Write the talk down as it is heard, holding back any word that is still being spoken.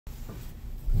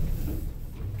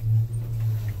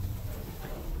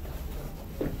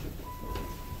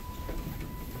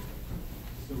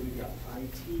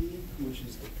which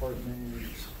is department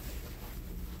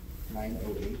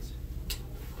 908.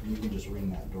 And you can just ring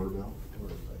that doorbell.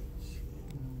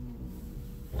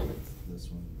 This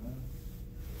one.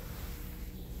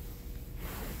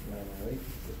 908.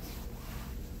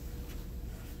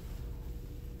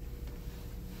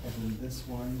 And then this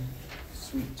one,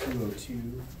 suite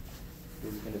 202,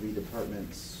 is going to be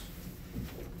departments.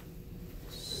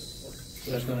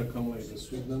 That's going to come with the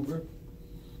suite number?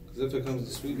 Because if it comes with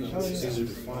the suite number, it's easier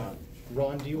to find.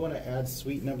 Ron, do you want to add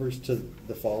suite numbers to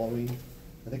the following?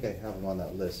 I think I have them on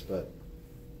that list, but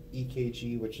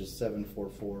EKG, which is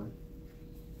 744.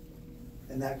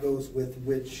 And that goes with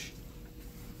which?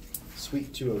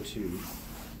 Suite 202.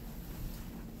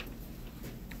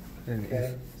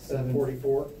 Okay,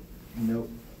 744. Nope.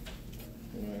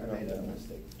 Yeah, I made a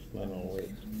mistake. 908.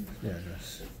 Yeah,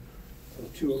 yes. So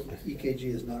 2 EKG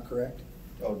is not correct?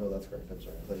 Oh, no, that's correct. I'm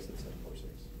sorry. I thought you said 746.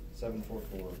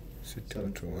 744. Suite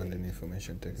 202 and then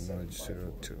information technology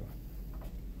 02.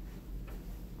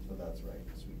 So that's right.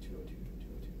 Suite 202 to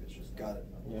 202. It's just Got it.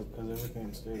 Yeah, because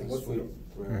everything stays And in what's suite.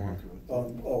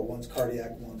 One's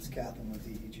cardiac, one's cath, and one's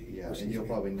EEG. Yeah, and you'll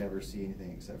probably never see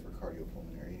anything except for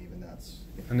cardiopulmonary, and even that's.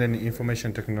 And then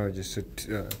information technology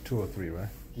 203, right?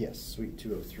 Yes, suite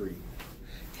 203.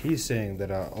 He's saying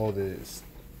that all the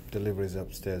deliveries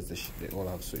upstairs, they all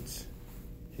have suites.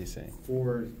 He's saying.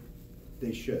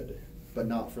 They should, but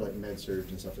not for like med surg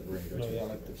and stuff that we're going to go to. No, yeah,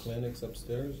 like the clinics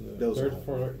upstairs, the Those third have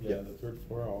floor, them. yeah, Yeah. the third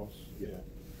floor house, yeah.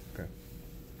 Okay.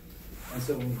 And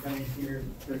so when you come in here,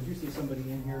 there's usually somebody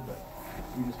in here, but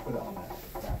you just put it on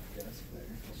that back desk there,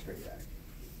 straight back.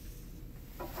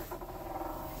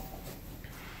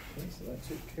 Okay, so that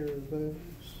took care of those.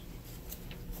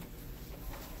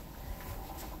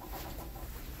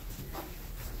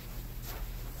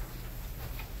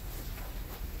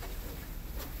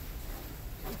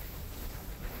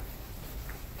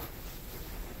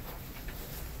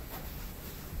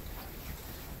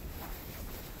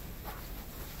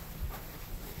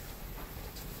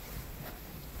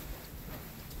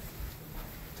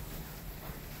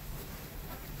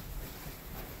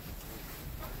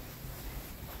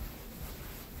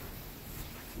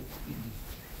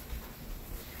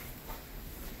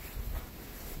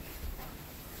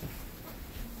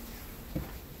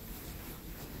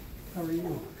 How are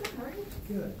you? Good, how are you?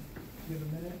 Good. You have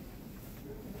a minute?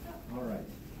 All right.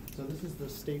 So this is the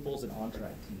Staples and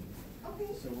On-Track team.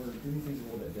 Okay. So we're doing things a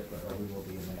little bit different, or we will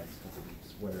be in the next couple of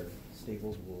weeks, where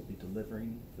Staples will be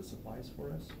delivering the supplies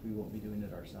for us. We won't be doing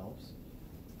it ourselves.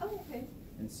 Oh, okay.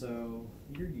 And so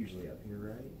you're usually up here,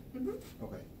 right? Mm-hmm.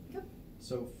 Okay. Yep.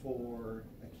 So for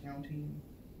accounting,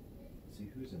 let's see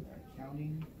who's in there.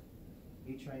 Accounting,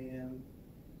 HIM,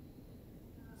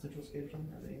 central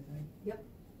scheduling, are they anything? Yep.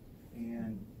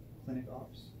 And clinic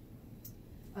ops?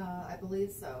 I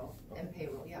believe so. And Okay.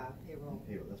 payroll, yeah, payroll.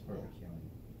 Payroll, that's part of Yeah. accounting.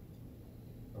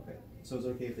 Okay, so it's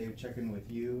okay if they check in with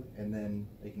you and then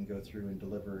they can go through and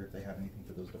deliver if they have anything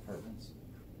for those departments?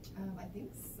 I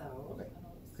think so. Okay, I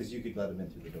don't- because you could let them in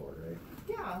through the door, right?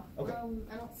 Yeah. Okay.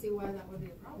 I don't see why that would be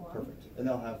a problem. Perfect. And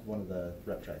they'll have one of the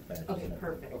rep track badges. Okay, and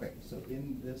everything. perfect. Okay, so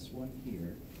in this one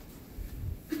here.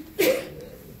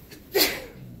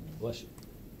 Bless you.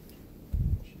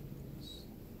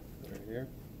 Right here?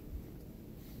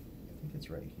 I think it's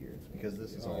right here, because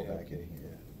this is Oh, all yeah, back in okay.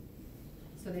 here.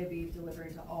 So they'd be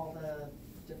delivering to all the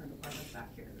different departments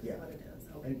back here, is Yeah. what it is.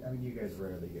 Okay. And, I mean, you guys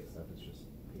rarely get stuff, it's just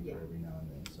paper Yeah. every now and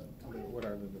then, so. Okay. What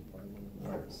are the departments?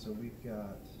 Alright, so we've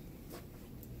got,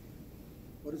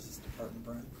 What is this department,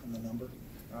 Brian, and the number?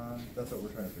 that's what we're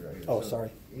trying to figure out here. Oh, So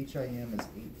sorry. HIM is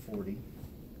 840.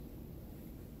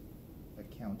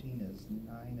 Accounting is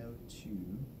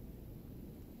 902.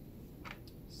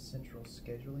 Central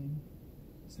scheduling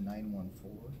is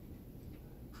 914.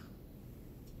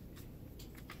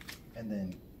 And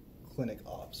then clinic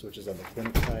ops, which is on the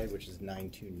clinic side, which is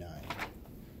 929.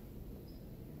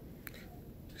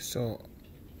 So,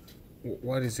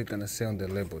 what is it gonna say on the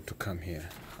label to come here?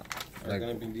 Are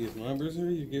going to be these numbers here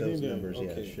you're giving? Those them? numbers,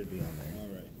 yeah, Okay. should be on there. All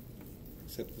right.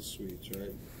 Except the suites, right?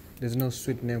 There's no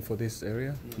suite name for this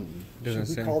area. Doesn't Should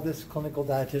we say. call this clinical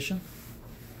dietitian?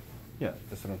 Yeah,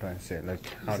 that's what I'm trying to say. Like,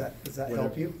 how? Does that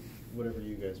help you? Whatever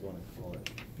you guys want to call it.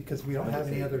 Because we don't I have would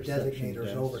any say other reception designators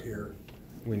desk. over here.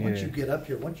 We need Once a- you get up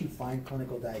here, once you find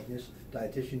clinical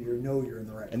dietitian, you know you're in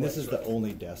the right place. And this is the right?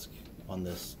 only desk on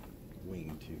this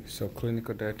wing too. So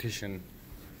clinical dietitian.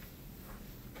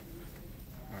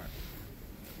 Alright.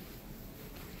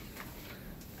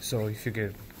 So if you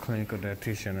get clinical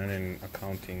dietitian and then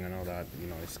accounting and all that,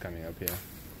 it's coming up here.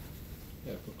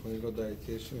 Yeah, for clinical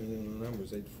dietitian, and then the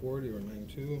numbers 840 or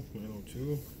 92,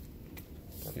 902.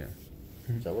 Yeah.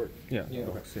 Does that work? Yeah, Yeah.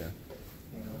 works, yeah.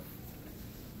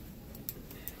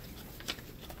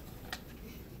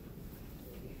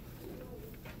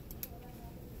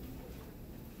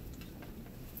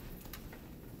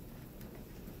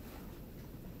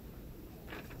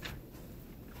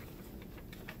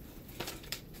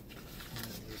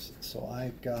 So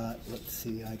I got, let's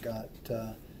see, I got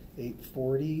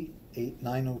 840,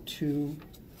 902,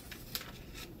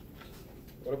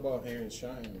 What about Hair and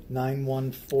Shine?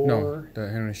 914. No, the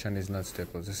Henry Shine is not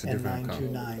staples. It's a And different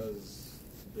account. 929. Because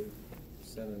they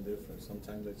send in different.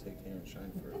 Sometimes I take Hair and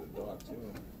Shine for the dog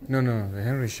too. No, the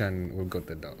Henry Shine will go to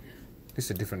the dog. It's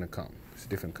a different account. It's a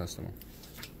different customer.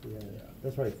 Yeah,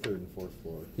 that's probably third and fourth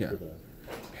floor. Yeah. for the-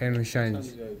 Henry Shine.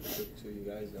 Sometimes you guys took to you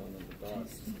guys down on the dog.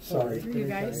 Sorry. You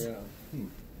guys? Yeah.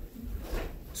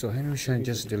 So Henry Shine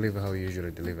just deliver how you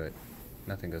usually deliver it.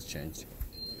 Nothing has changed.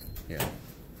 Yeah.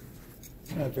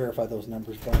 I'm gonna verify those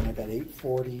numbers, Brian. I got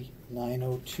 840,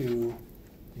 902,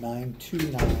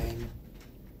 929,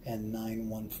 and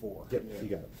 914. Yep, you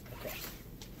got it.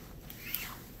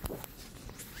 Okay.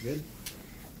 Good?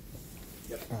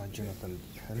 Jonathan,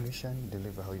 Henry Shine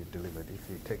deliver how you deliver it. If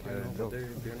you take it I to know, the but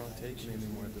dog. they're not taking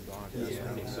anymore at the dog. That's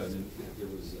what he said.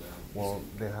 Well,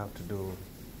 they have to do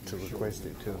to request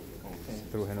it too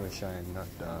through Henry Shine, not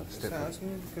Just staples.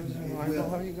 asking because I know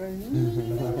how you guys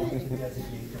do.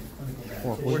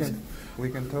 Well, we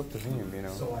can talk to him, you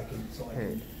know. So I can.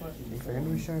 Hey, if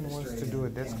Henry Shine wants to do a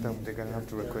desktop, they're gonna have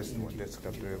to request what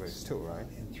desktop deliveries too, right?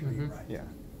 Yeah.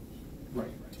 Right.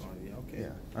 Okay. Yeah.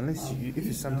 Unless if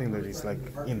it's something that is like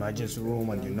emergency room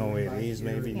and you know where it is,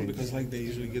 maybe. Well, because like they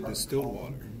usually get the still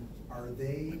water Are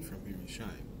they? like from Hair and Shine.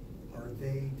 Are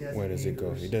they designated? Where does it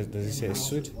go? It does it say a in-house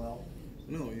suite? as well?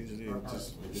 No, usually it's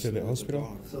just. Is it the hospital?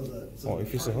 dog. So the. Oh,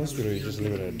 if it's a hospital, you just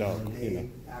leave it at a dog, Are you know.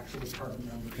 they actual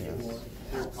department numbers Yeah.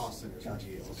 for Their cost centers would Gotcha.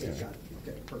 be able to- Okay, Yeah. got it.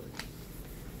 Okay, perfect.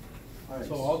 All right.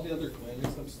 So all the other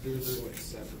clinics upstairs are like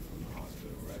separate from the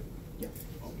hospital, right? Yeah.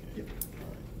 Okay. Yep.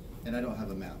 And I don't have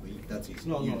a map, but that's easy.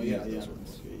 No, You- no, you yeah, have yeah. those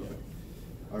ones. Okay,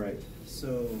 yeah. All right,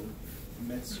 so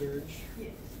MedSurg,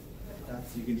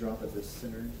 that's, you can drop at the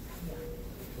center,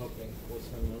 Okay. What's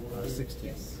her number?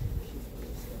 16.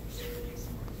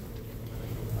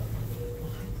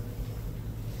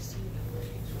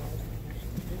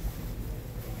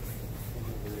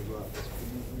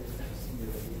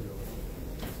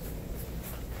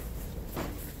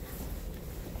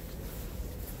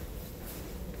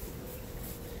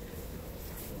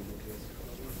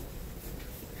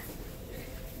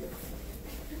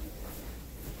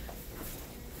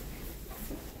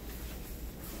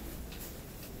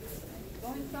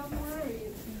 Going somewhere or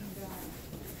you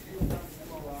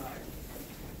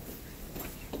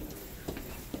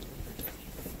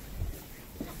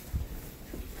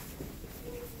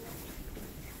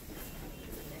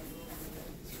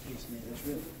Case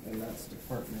management, and that's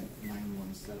Department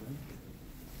 917.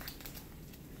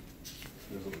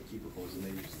 Those little cubicles, and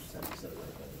they just have to set it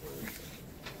right by the door.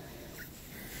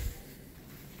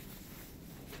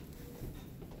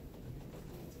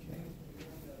 Okay.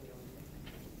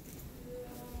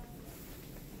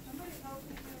 somebody help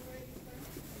me already,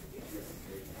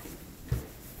 sir?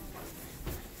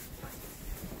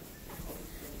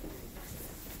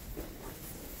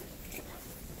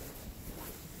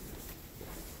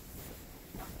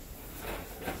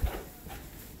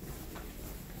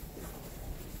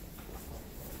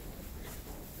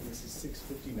 And this is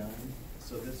 659,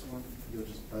 so this one, you'll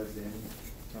just buzz in,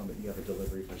 tell them that you have a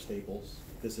delivery for Staples.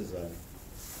 This is a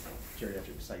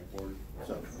geriatric psych ward,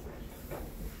 so.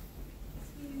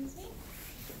 Excuse me?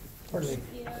 Pardon me.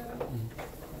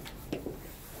 Yeah.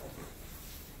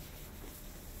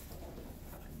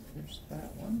 Here's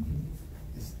that one.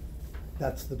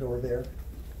 That's the door there.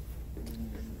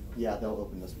 Yeah, they'll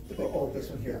open this. the big Oh, this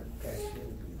one here. Yeah. Okay.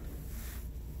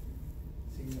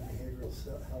 Senior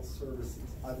Behavioral Health Services.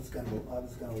 I was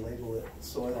gonna label it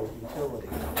soil utility.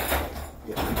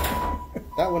 Yeah.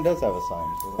 That one does have a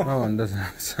sign. so- Oh, and doesn't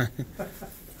have a sign.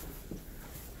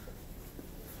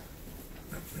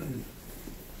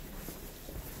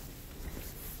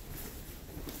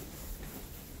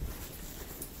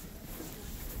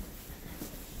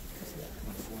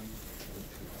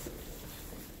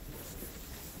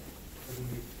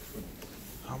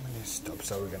 How many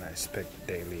stops are we gonna expect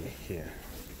daily here?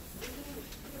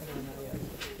 I don't know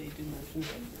yet. They do mention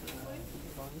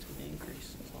that volumes could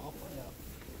increase, so I'll find out.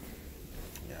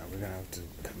 Yeah, we're gonna have to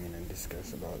come in and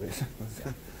discuss about this.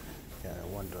 Yeah,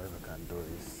 one driver can't do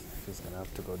this. He's gonna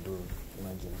have to go do,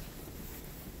 imagine.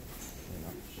 You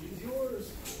know. She's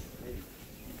yours.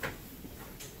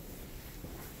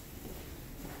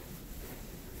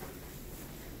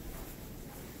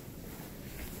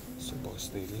 Boss,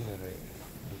 they literally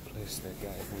replaced that guy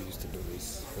who used to do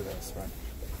this with us, right?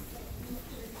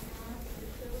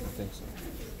 I think so.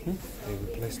 They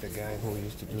replaced the guy who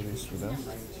used to do this with us.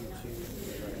 I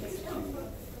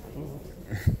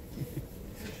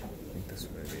think that's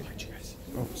what it is.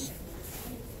 Oops.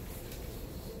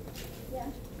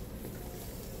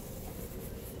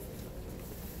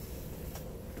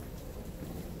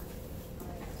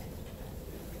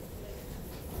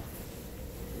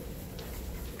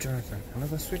 Jonathan,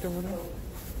 another suite over there?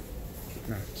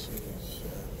 No.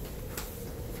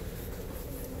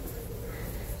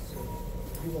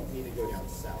 You won't need to go down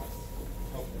south.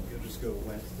 Oh, you'll just go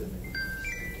west and then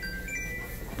east.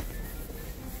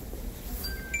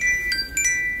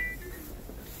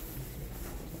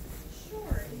 Sure,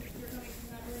 you're coming from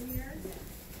that room here?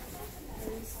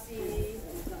 Let me see.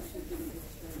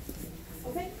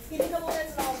 Okay, give me a couple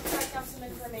minutes and I'll track down some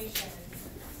information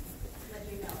and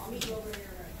let you know. I'll meet you over here.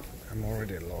 I'm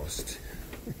already lost.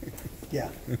 Yeah.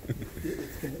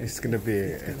 It's gonna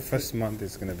be, first month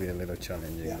is gonna be a little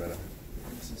challenging, Yeah. but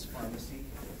This is pharmacy.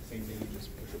 Same thing, you just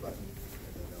push a button and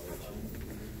then they'll let you.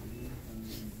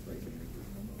 Right here.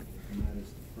 And that is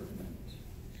department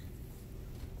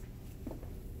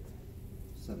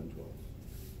 712.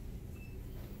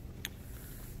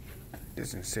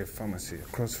 doesn't say pharmacy.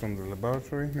 Across from the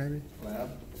laboratory, maybe? Lab.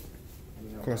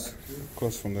 We have Close, lab too.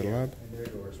 close from the lab. And their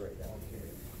door's right down here.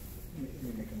 Let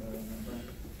me make a note on that, Brian.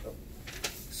 Oh,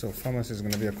 So pharmacy is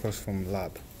gonna be across from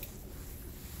lab.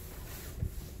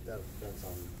 that's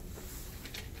on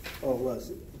Oh, it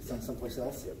was. It's on someplace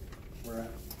else? Yep. Where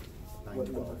at?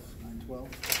 912. 912?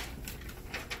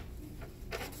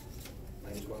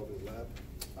 912 is lab?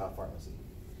 Pharmacy.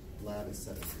 Lab is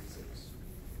 736.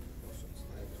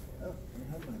 Oh, I don't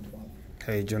have 912.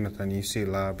 Hey Jonathan, you see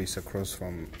lab is across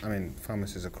from,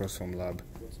 pharmacy is across from lab.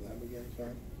 What's lab again,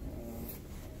 sorry?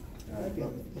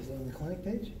 Is it on the clinic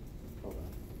page? Hold on.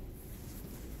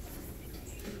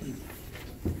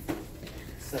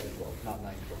 712, not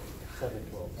 912.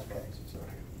 712. Okay.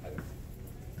 Sorry.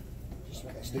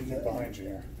 Just sneaking behind you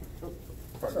here.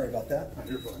 Sorry about that.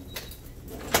 You're fine.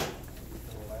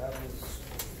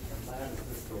 Lab is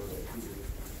this door right here.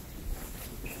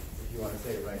 If you want to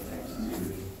say it right next to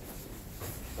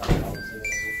the offices,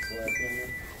 what's the lab here?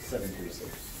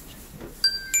 736.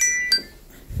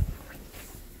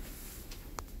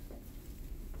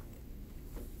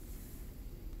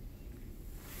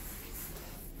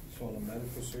 So on the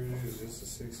medical surgery, is this a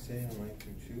 610 and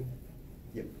 922?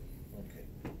 Yep. Okay.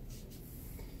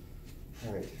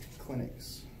 All right,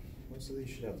 clinics. Most of these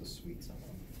should have the suites on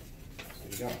them. So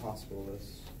you got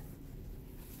hospitalists.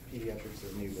 Pediatrics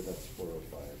is new, but that's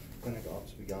 405. Clinic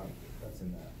ops we got, that's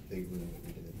in that big room that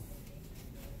we did.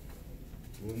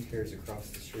 Wound care is across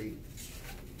the street.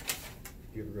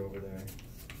 Do you ever go over there?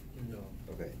 No.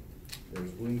 Okay.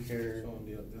 There's wound care. So on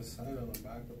this side, on the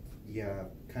back of? Yeah,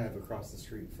 kind of across the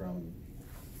street from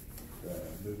the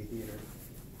movie theater.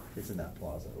 It's in that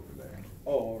plaza over there.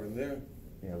 Oh, over there?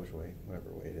 Yeah, which way? Whatever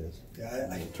way it is. Yeah,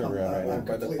 I Turn around right now. I'm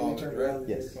By the completely college, turned right? around.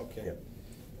 Yes. Okay. Yep.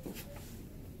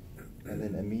 And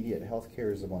then immediate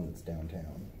healthcare is the one that's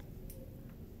downtown.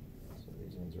 So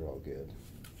these ones are all good.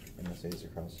 MSA is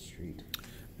across the street.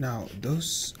 Now,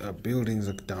 those buildings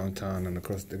are downtown and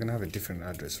across, they're gonna have a different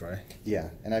address, right? Yeah,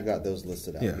 and I've got those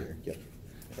listed out Yeah. here. Yep.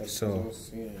 That's So- what I was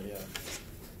seeing, yeah.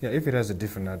 Yeah, if it has a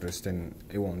different address, then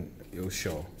it'll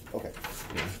show. Okay.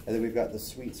 Yeah. And then we've got the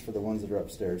suites for the ones that are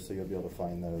upstairs, so you'll be able to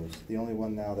find those. The only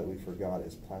one now that we forgot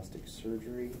is plastic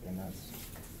surgery, and that's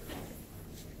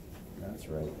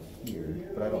right here.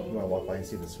 But I don't. You want to walk by and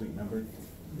see the suite number?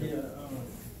 Yeah.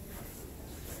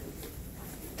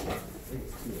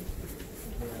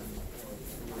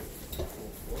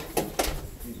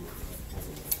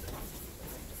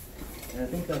 And I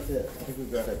think that's it. I think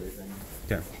we've got everything.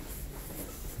 Yeah.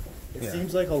 It Yeah.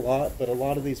 seems like a lot, but a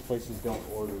lot of these places don't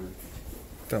order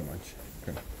That much.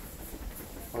 Okay.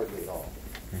 hardly at all.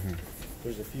 Mhm.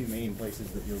 There's a few main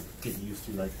places that you'll get used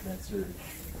to, like med surg,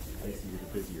 ICU, the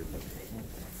busier places.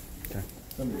 Okay.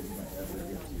 Some of these you might have there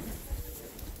against you.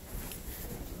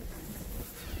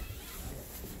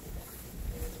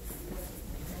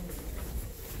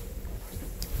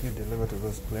 You deliver to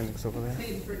those clinics over there?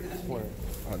 Where?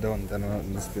 Oh, they're not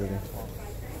in this building.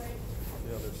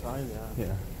 The other side, yeah.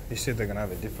 Yeah. You said they're gonna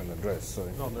have a different address, so.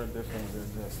 No, they're different.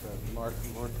 They're just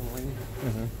Martin Lane.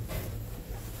 Mhm.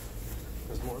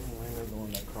 Because Morton Lane is the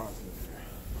one that crosses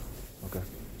there. Okay.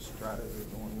 Strata is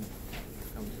the one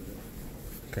that comes to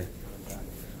the Okay. back.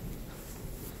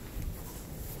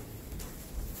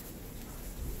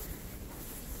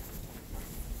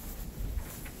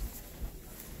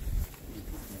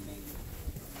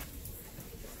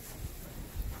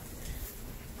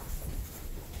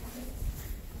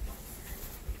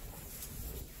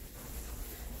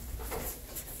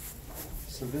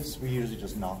 So this, we usually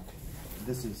just knock.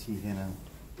 This is Hehina,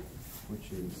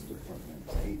 which is department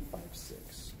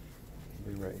 856.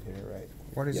 Be right here, right?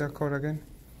 What is that code again?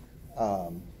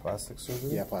 Plastic surgery?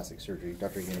 Yeah, plastic surgery.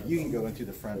 Dr. Hehina, you can go in through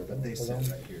the front, but they sit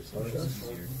right here, so it's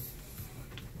easier.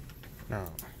 No.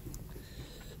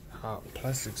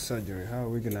 Plastic surgery. How are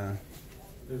we gonna?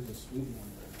 There's a suite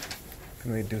number.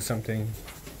 Can we do something?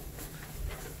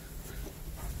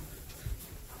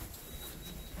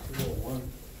 201.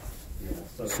 Yeah,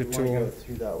 so if So you want to go 201.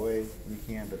 through that way, you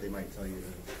can, but they might tell you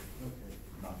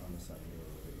to knock on the side here.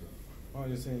 Oh,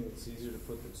 you're saying it's easier to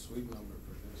put the suite number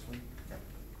for this one?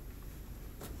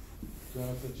 Do you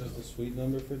want to put just the suite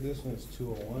number for this one? It's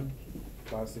 201,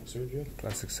 plastic surgery?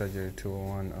 Plastic surgery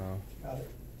 201. Got it.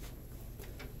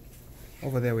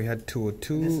 Over there we had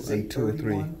 202 This is and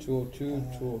 203. 831.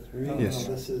 202, 203? No, Yes.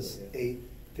 no, this is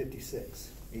 856.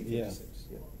 856,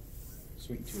 yeah.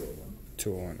 Suite 201.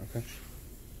 201. Okay.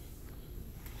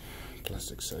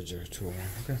 Plastic surgery 201.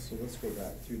 Okay. So let's go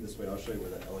back through this way. I'll show you where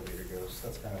that elevator goes.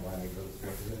 That's kind of why I go this way,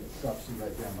 because then it stops you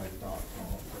right down by the dock.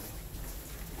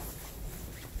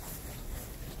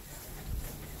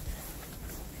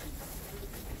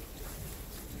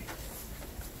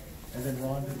 And then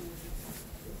Ron,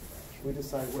 we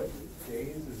decide what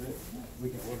days, is it, we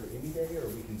can order any day or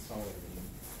we can solid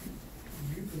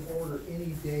any? You can order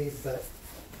any day, but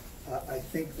I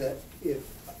think that if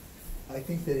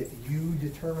you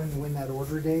determine when that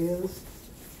order day is,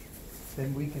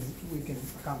 then we can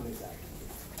accommodate that.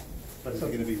 But is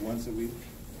it gonna be once a week?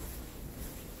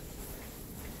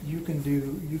 You can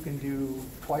do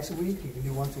twice a week, you can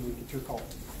do once a week, it's your call.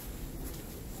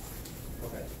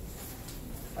 Okay.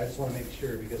 I just wanna make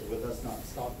sure, because with us not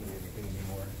stocking anything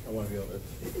anymore, I wanna be able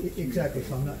to. Exactly,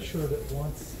 so I'm not sure that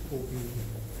once will be.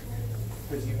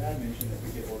 Because you had mentioned that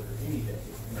we could order any day.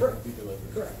 and it would be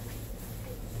delivered. Correct.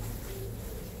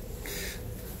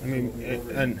 I mean, We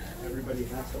order- and everybody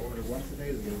has to order once a day,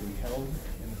 is it gonna be held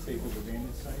in the Staples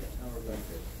Advantage site? How are they?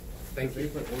 Because they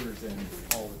put orders in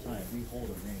all the time, we hold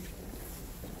them manually.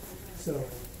 So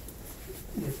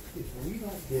if we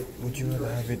don't get. would you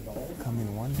rather have it come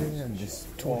in one day and just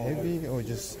too heavy, or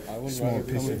just I would small rather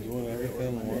come pieces? and doing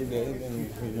everything one day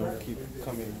than, keep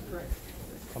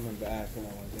coming back,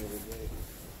 one day to day.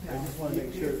 I just wanna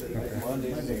make sure that Okay. like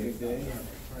Monday's a big day.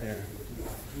 Yeah.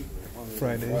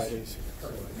 Fridays. Fridays.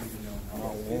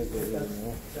 On Wednesday,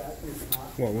 That is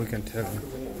not. Well, we can tell not them.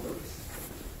 the way it works.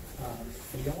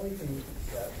 The only thing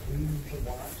that we need to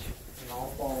watch, and I'll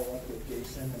follow up with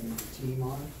Jason and the team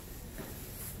on,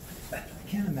 I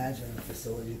can't imagine a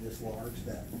facility this large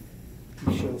that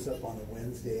he shows up on a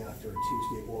Wednesday after a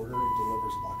Tuesday order and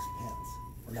delivers a box of pens,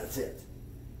 and that's it.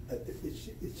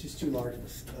 It's just too large of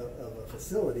a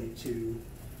facility to.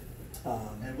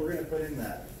 And we're gonna put in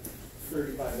that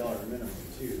 $35 minimum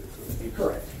too. So that people-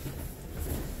 Correct.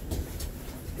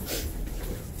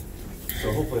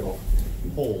 So hopefully it'll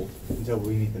hold until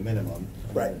we meet the minimum.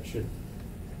 and Right. It should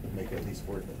make it at least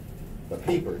worth it. But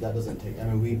paper, that doesn't take, I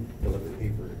mean, we deliver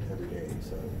paper every day,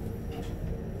 so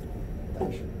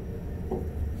that should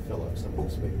fill up some of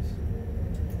the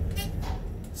space.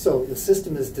 So the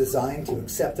system is designed to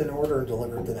accept an order and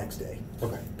deliver it the next day.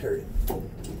 Okay. Period. All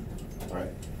right.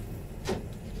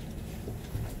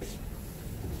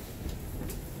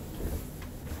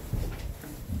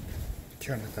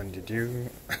 Jonathan, did you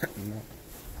know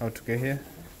how to get here?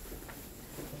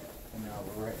 And now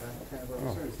we're right back, kind of,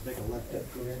 Oh. let's take a left up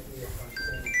here.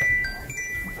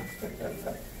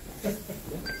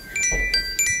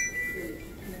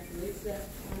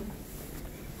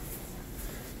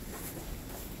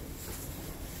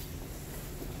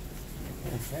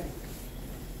 Okay.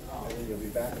 And then you'll be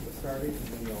back at the starting, and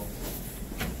then you'll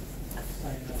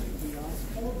sign out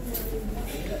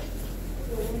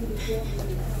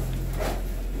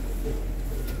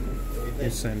the You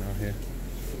sign out here.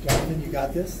 Jonathan, you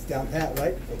got this? Down pat,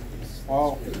 right?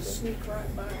 Oh,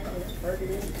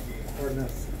 Pardon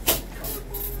us.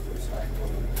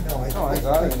 No, I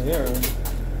got it here.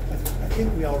 I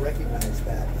think we all recognize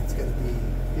that. It's gonna be.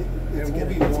 It's And we'll gonna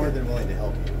be more than willing to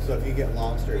help you. So if you get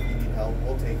lost or if you need help,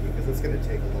 we'll take you, because it's gonna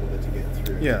take a little bit to get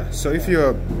through. Yeah. So if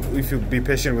you be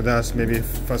patient with us, maybe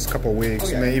first couple of weeks,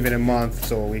 Oh, yeah. maybe even a month,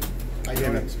 so we. I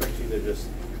don't expect you to just.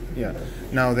 Yeah.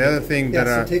 Now the other thing Yeah,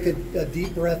 that. so take a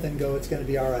deep breath and go, it's gonna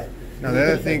be all right. Now the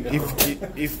other thing,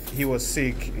 if he was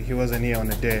sick, he wasn't here on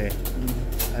the day,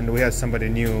 and we had somebody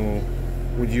new,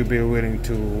 would you be willing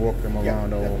to walk them Yeah,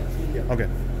 around? Or definitely. Yeah. okay,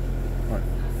 all right.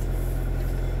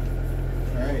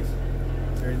 All right.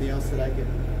 Is there anything else that I can?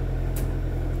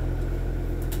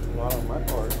 Not on my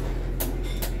part.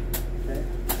 Okay.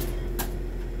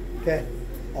 Okay,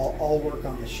 I'll work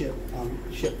on the ship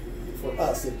for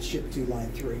us, it's ship to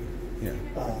line 3. Yeah.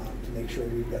 To make sure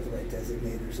we've got the right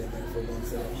designators in there for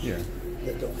ones Yeah.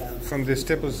 that don't have. From the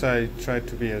staples, I try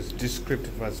to be as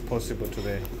descriptive as possible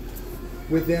today.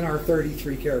 Within our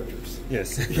 33 characters.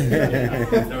 Yes. Now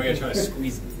we gotta try to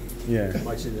squeeze Yeah. as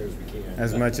much in there as we can.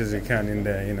 As much as you can in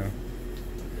there, you know.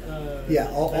 Yeah,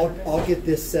 I'll get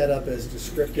this set up as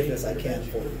descriptive as I can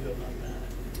for you.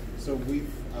 So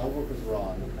I'll work with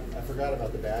Ron. I forgot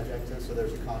about the badge access, so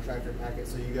there's a contractor packet,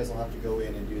 so you guys will have to go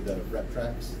in and do the rep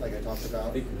tracks, like I talked I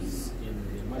about. think it was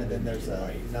in my. And then there's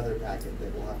another packet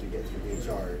that we'll have to get through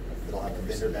HR that'll have the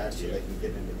vendor badge so they can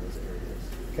get into those areas.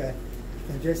 Okay,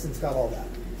 and Jason's got all that,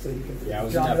 so you can. Yeah, I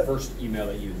was John, in that first email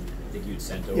that you'd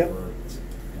sent over, Yep.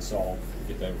 and so I'll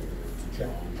get that over to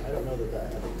John. I don't know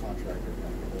that had a contractor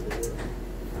packet,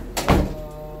 but it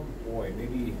would. Boy,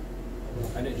 maybe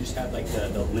I didn't just have like the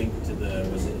link to the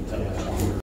was it